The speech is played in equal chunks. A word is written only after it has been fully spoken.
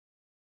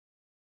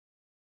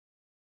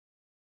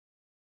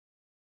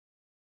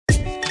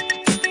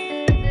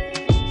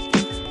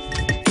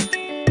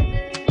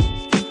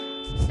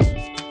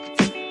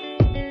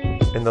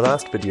In the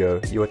last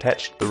video, you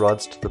attached the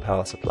rods to the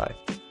power supply.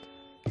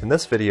 In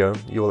this video,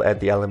 you will add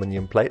the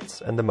aluminium plates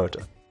and the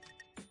motor.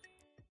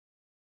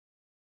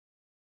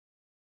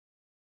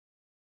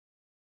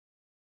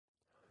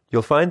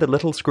 You'll find the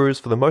little screws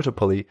for the motor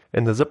pulley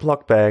in the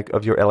Ziploc bag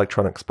of your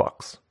electronics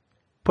box.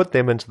 Put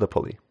them into the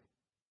pulley.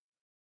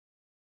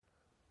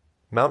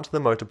 Mount the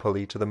motor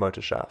pulley to the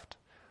motor shaft.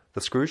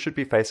 The screw should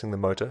be facing the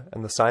motor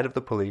and the side of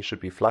the pulley should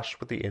be flush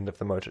with the end of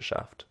the motor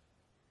shaft.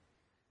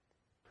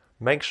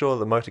 Make sure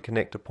the motor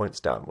connector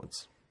points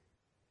downwards.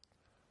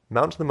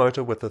 Mount the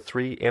motor with the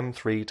 3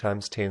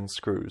 M3x10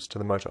 screws to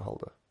the motor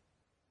holder.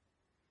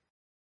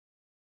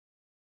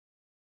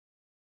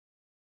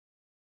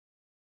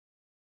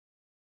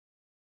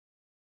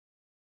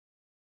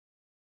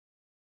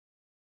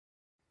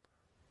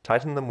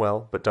 Tighten them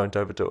well, but don't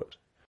overdo it.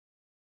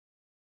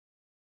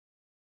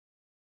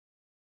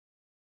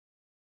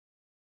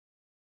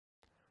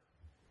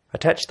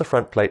 Attach the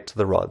front plate to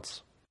the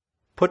rods.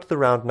 Put the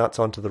round nuts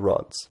onto the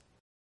rods.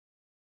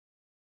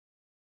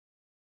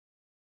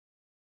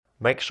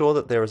 Make sure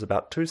that there is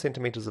about 2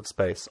 cm of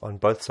space on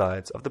both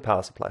sides of the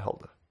power supply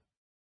holder.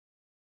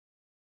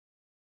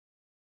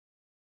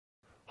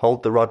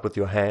 Hold the rod with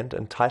your hand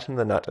and tighten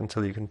the nut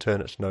until you can turn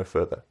it no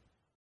further.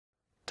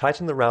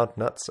 Tighten the round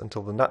nuts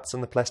until the nuts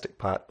in the plastic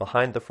part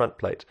behind the front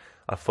plate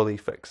are fully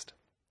fixed.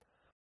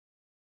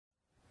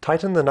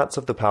 Tighten the nuts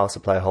of the power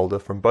supply holder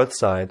from both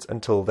sides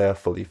until they are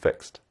fully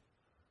fixed.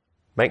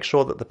 Make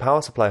sure that the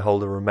power supply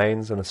holder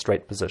remains in a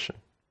straight position.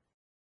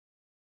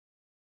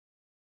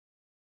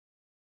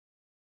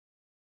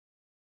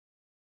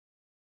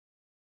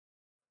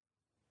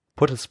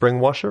 Put a spring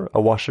washer, a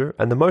washer,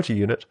 and the motor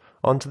unit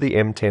onto the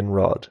M10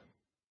 rod.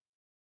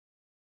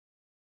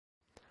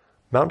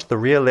 Mount the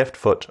rear left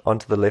foot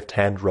onto the left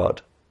hand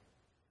rod.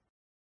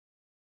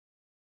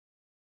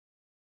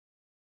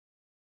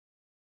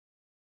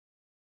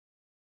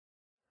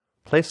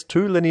 Place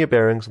 2 linear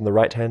bearings on the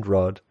right hand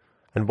rod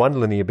and 1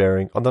 linear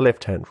bearing on the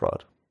left hand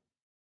rod.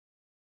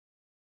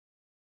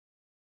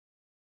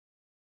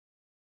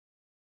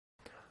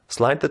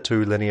 Slide the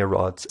 2 linear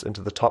rods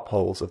into the top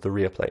holes of the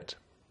rear plate.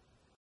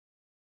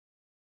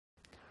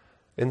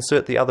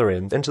 Insert the other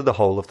end into the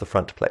hole of the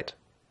front plate.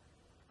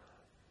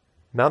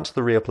 Mount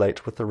the rear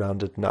plate with the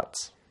rounded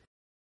nuts.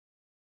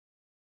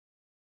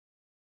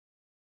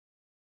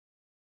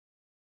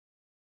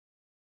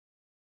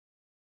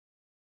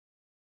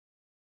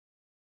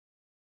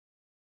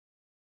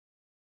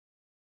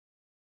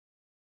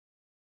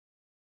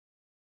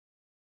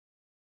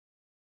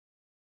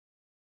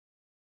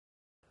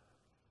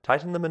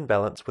 Tighten them in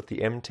balance with the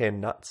M10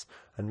 nuts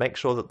and make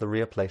sure that the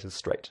rear plate is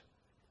straight.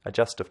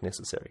 Adjust if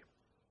necessary.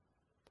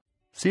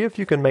 See if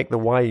you can make the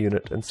Y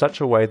unit in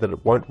such a way that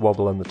it won't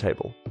wobble on the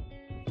table.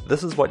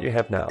 This is what you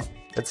have now.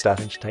 It's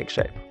starting to take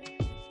shape.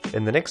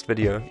 In the next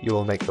video, you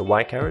will make the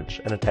Y carriage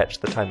and attach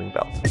the timing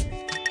belt.